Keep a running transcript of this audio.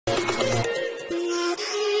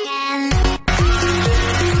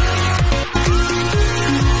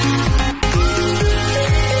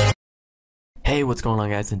what's going on,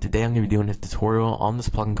 guys, and today I'm going to be doing a tutorial on this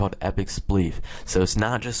plugin called EpicSpleef. So it's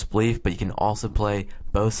not just Spleef, but you can also play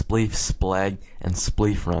BowSpleef, Splegg, and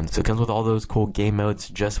SpleefRun. So it comes with all those cool game modes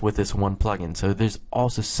just with this one plugin. So there's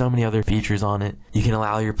also so many other features on it. You can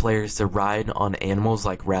allow your players to ride on animals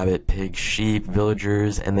like rabbit, pig, sheep,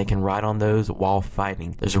 villagers, and they can ride on those while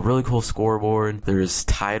fighting. There's a really cool scoreboard, there's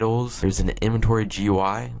titles, there's an inventory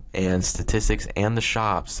GUI, and statistics, and the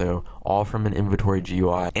shop, so all from an inventory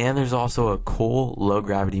GUI. And there's also a cool low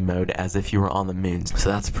gravity mode as if you were on the moon, so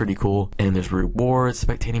that's pretty cool. And there's rewards,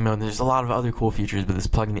 spectating mode, and there's a lot of other cool features, but this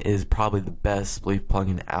plugin is probably the best Spleef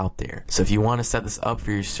plugin out there. So if you want to set this up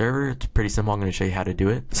for your server, it's pretty simple. I'm going to show you how to do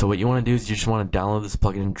it. So what you want to do is you just want to download this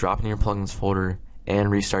plugin, drop it in your plugins folder, and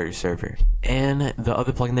restart your server. And the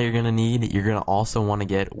other plugin that you're going to need, you're going to also want to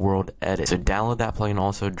get WorldEdit. So download that plugin,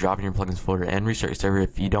 also drop it in your plugins folder, and restart your server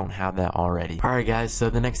if you don't have that already. Alright guys, so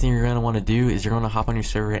the next thing you're going to want to do is you're going to hop on your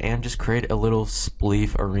server and just create a little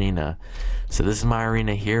Spleef arena. So this is my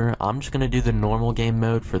arena here. I'm just going to do the normal game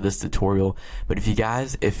mode for this tutorial, but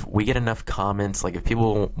if we get enough comments, like if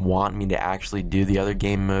people want me to actually do the other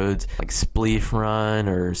game modes like SpleefRun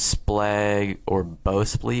or Splegg or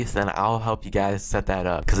BowSpleef, then I'll help you guys set that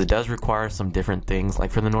up, because it does require some different things.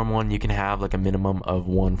 Like for the normal one, you can have like a minimum of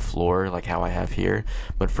one floor, like how I have here,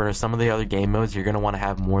 but for some of the other game modes, you're going to want to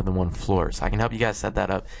have more than one floor. So I can help you guys set that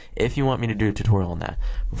up if you want me to do a tutorial on that.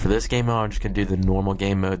 But for this game mode, I'm just going to do the normal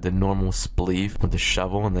game mode, the normal Spleef with the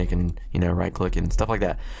shovel, and they can, right click and stuff like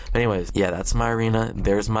that. But anyways, yeah, that's my arena.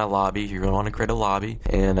 There's my lobby. You're going to want to create a lobby,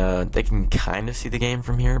 and they can kind of see the game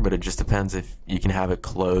from here, but it just depends if you can have it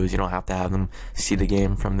closed. You don't have to have them see the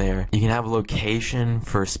game from there. You can have a location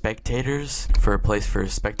for spectators, for a place for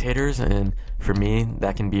spectators, and for me,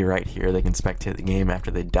 that can be right here. They can spectate the game after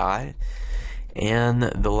they die. And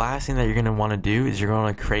the last thing that you're going to want to do is you're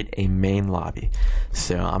going to create a main lobby.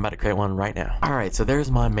 So I'm about to create one right now. Alright, so there's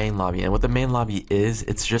my main lobby, and what the main lobby is,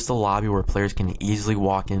 it's just a lobby where players can easily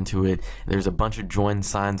walk into it. There's a bunch of join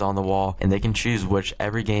signs on the wall, and they can choose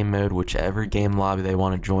whichever game mode, whichever game lobby they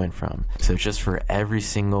want to join from. So it's just for every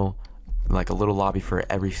single, like a little lobby for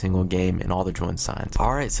every single game and all the join signs.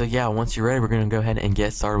 Alright, so yeah, once you're ready, we're going to go ahead and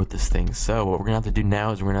get started with this thing. So what we're going to have to do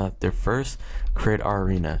now is we're going to have to first create our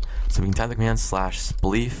arena. So we can type the command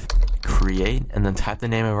 /spleef create, and then type the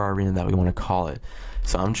name of our arena that we want to call it.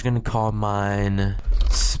 So I'm just going to call mine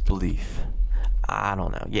Spleef. I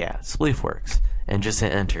don't know. Yeah, Spleef works. And just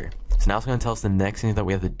hit enter. So now it's going to tell us the next thing that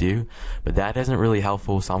we have to do, but that isn't really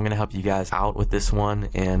helpful, so I'm going to help you guys out with this one,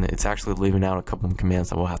 and it's actually leaving out a couple of commands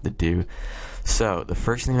that we'll have to do. So the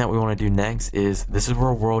first thing that we want to do next is, this is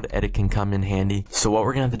where WorldEdit can come in handy. So what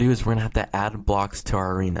we're going to have to do is we're going to have to add blocks to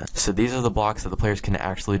our arena. So these are the blocks that the players can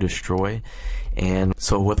actually destroy. And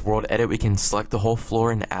so with WorldEdit, we can select the whole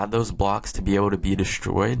floor and add those blocks to be able to be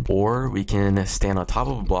destroyed, or we can stand on top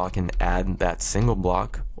of a block and add that single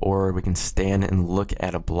block, or we can stand and look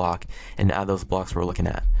at a block and add those blocks we're looking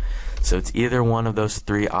at. So it's either one of those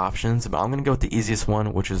three options, but I'm going to go with the easiest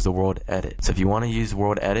one, which is the WorldEdit. So if you want to use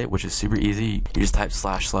WorldEdit, which is super easy, you just type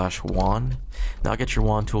 //wand. Now get your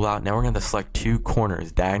wand tool out. Now we're going to select two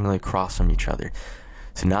corners diagonally across from each other.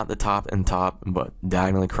 So not the top and top, but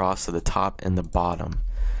diagonally across to the top and the bottom.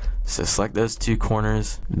 So select those two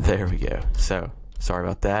corners. There we go. So sorry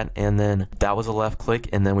about that. And then that was a left click,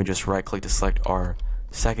 and then we just right click to select our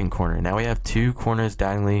second corner. Now we have two corners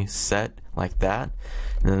diagonally set like that.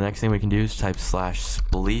 And the next thing we can do is type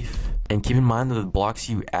 /spleef. And keep in mind that the blocks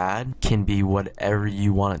you add can be whatever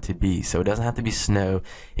you want it to be. So it doesn't have to be snow.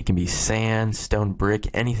 It can be sand, stone, brick,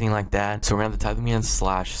 anything like that. So we're going to have to type them in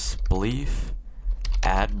 /spleef,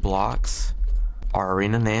 add blocks, our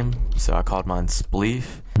arena name. So I called mine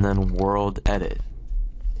Spleef, and then WorldEdit.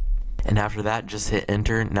 And after that, just hit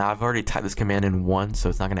enter. Now I've already typed this command in once, so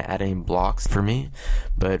it's not going to add any blocks for me,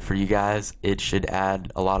 but for you guys it should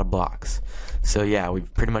add a lot of blocks. So yeah,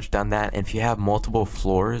 we've pretty much done that. And if you have multiple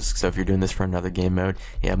floors, so if you're doing this for another game mode,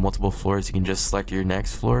 you have multiple floors, you can just select your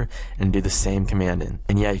next floor and do the same command in.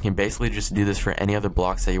 And yeah, you can basically just do this for any other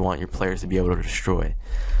blocks that you want your players to be able to destroy.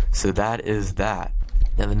 So that is that.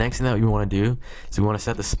 Now the next thing that we want to do is we want to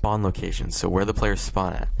set the spawn location, so where the players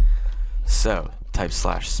spawn at. So type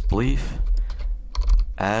 /spleef,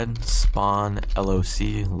 add spawn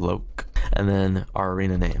loc, and then our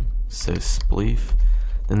arena name. So Spleef.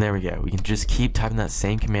 Then there we go. We can just keep typing that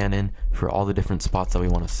same command in for all the different spots that we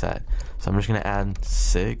want to set. So I'm just going to add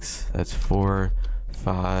 6. That's 4,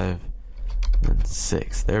 5, and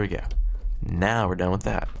 6. There we go. Now we're done with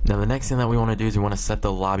that. Now the next thing that we want to do is we want to set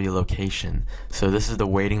the lobby location. So this is the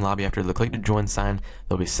waiting lobby. After they click the join sign,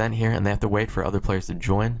 they'll be sent here and they have to wait for other players to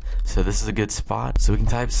join. So this is a good spot. So we can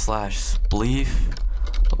type /spleef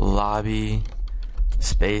lobby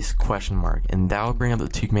space question mark, and that will bring up the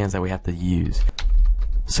two commands that we have to use.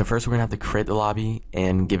 So first we're gonna have to create the lobby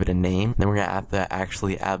and give it a name. Then we're gonna have to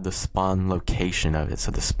actually add the spawn location of it,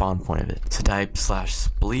 so the spawn point of it. So type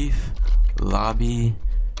 /spleef lobby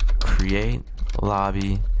create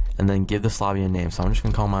lobby, and then give this lobby a name. So I'm just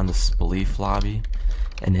gonna call mine the Spleef lobby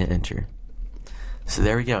and hit enter. So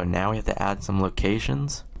there we go. Now we have to add some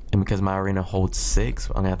locations, and because my arena holds 6,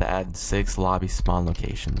 I'm gonna have to add 6 lobby spawn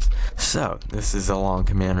locations. So this is a long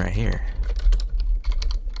command right here.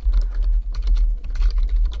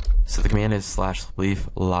 So the command is /spleef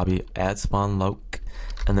lobby add spawn loc,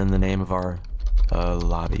 and then the name of our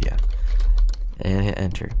lobby, and hit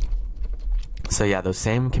enter. So yeah, those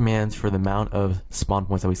same commands for the amount of spawn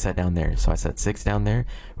points that we set down there. So I set 6 down there.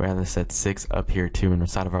 We're going to set 6 up here too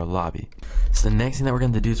inside of our lobby. So the next thing that we're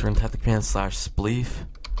going to do is we're going to type the command /spleef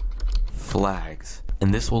flags.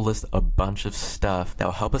 And this will list a bunch of stuff that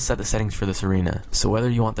will help us set the settings for this arena. So whether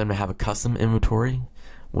you want them to have a custom inventory,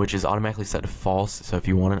 which is automatically set to false. So if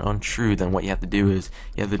you want it on true, then what you have to do is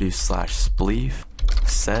you have to do /spleef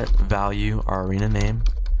set value, our arena name,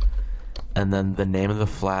 and then the name of the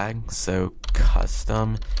flag. So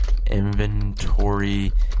custom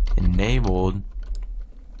inventory enabled,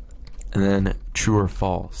 and then true or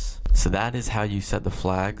false. So that is how you set the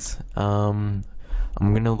flags. I'm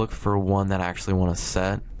gonna look for one that I actually want to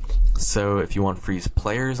set. So if you want freeze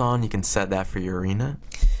players on, you can set that for your arena.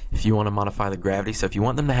 If you want to modify the gravity, so if you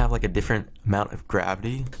want them to have like a different amount of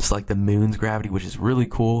gravity, just like the moon's gravity, which is really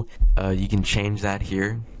cool, you can change that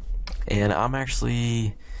here. And I'm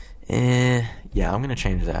actually yeah, I'm gonna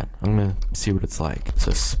change that. I'm gonna see what it's like.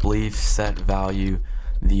 So Spleef set value,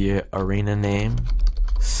 the arena name,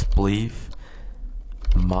 Spleef,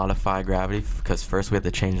 modify gravity, because first we have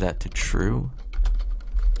to change that to true,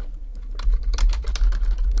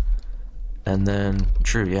 and then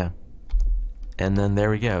true, yeah. And then there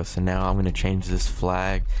we go. So now I'm gonna change this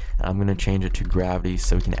flag, and I'm gonna change it to gravity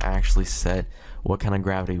so we can actually set what kind of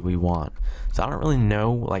gravity we want. So I don't really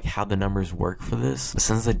know like how the numbers work for this.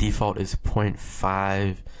 Since the default is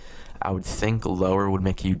 0.5, I would think lower would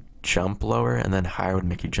make you jump lower, and then higher would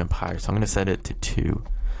make you jump higher. So I'm gonna set it to 2.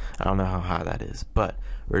 I don't know how high that is, but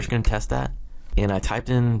we're just gonna test that. And I typed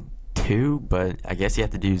in 2, but I guess you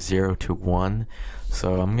have to do 0 to 1.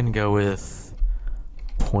 So I'm gonna go with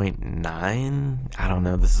 0.9. I don't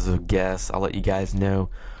know, this is a guess. I'll let you guys know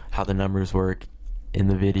how the numbers work in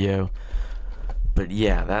the video. But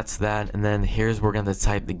yeah, that's that. And then here's where we're going to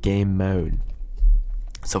type the game mode.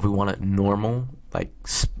 So if we want it normal, like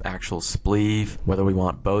actual Spleef, whether we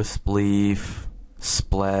want BowSpleef,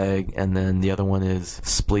 Splegg, and then the other one is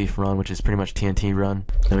SpleefRun, which is pretty much TNT run,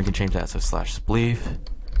 then we can change that. So /spleef,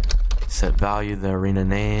 set value, the arena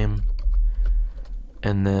name,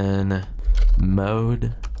 and then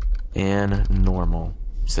mode and normal.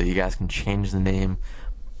 So you guys can change the name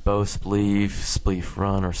BowSpleef,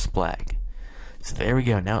 SpleefRun, or Splegg. So there we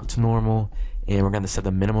go. Now it's normal, and we're going to set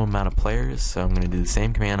the minimum amount of players. So I'm going to do the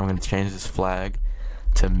same command. I'm going to change this flag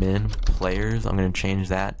to min players. I'm going to change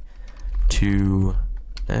that to,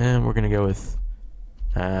 and we're going to go with,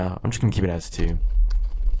 I'm just going to keep it as 2.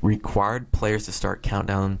 Required players to start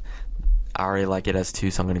countdown. I already like it as 2,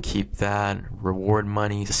 so I'm going to keep that. Reward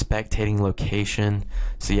money, spectating location.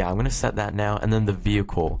 So yeah, I'm going to set that now. And then the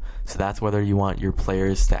vehicle. So that's whether you want your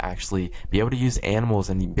players to actually be able to use animals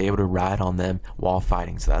and be able to ride on them while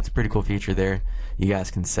fighting. So that's a pretty cool feature there. You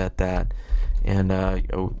guys can set that. And,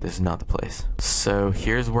 oh, this is not the place. So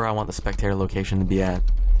here's where I want the spectator location to be at.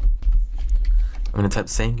 I'm going to type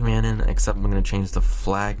the same command in, except I'm going to change the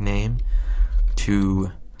flag name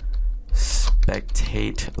to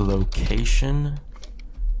spectate location,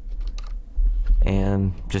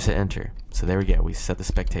 and just hit enter. So there we go, we set the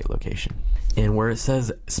spectate location. And where it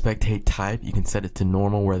says spectate type, you can set it to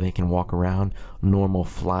normal, where they can walk around, normal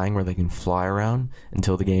flying, where they can fly around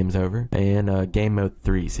until the game's over, and game mode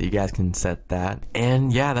 3, so you guys can set that.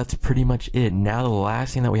 And yeah, that's pretty much it. Now the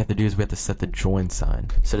last thing that we have to do is we have to set the join sign.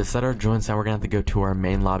 So to set our join sign, we're gonna have to go to our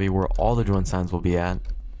main lobby where all the join signs will be at.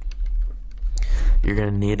 You're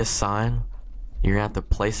gonna need a sign. You're gonna have to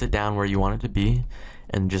place it down where you want it to be,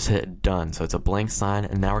 and just hit done. So it's a blank sign,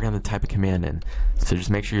 and now we're going to type a command in. So just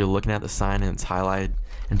make sure you're looking at the sign and it's highlighted,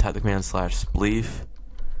 and type the command /spleef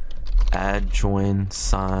add join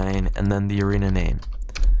sign, and then the arena name.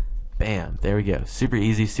 Bam, there we go. Super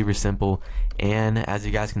easy, super simple. And as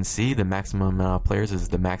you guys can see, the maximum amount of players is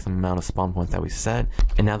the maximum amount of spawn points that we set.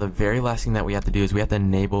 And now the very last thing that we have to do is we have to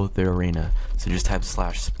enable the arena. So just type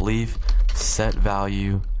 /spleef set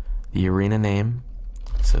value, the arena name,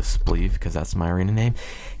 so Spleef, because that's my arena name,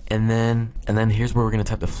 and then here's where we're going to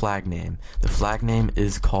type the flag name. The flag name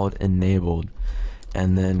is called enabled,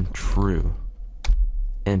 and then true.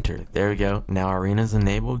 Enter. There we go. Now our arena is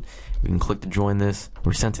enabled. We can click to join this.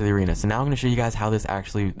 We're sent to the arena. So now I'm going to show you guys how this the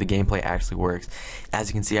gameplay actually works. As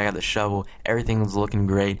you can see, I got the shovel. Everything's looking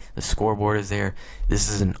great. The scoreboard is there. This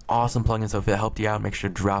is an awesome plugin. So if it helped you out, make sure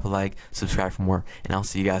to drop a like, subscribe for more, and I'll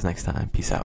see you guys next time. Peace out.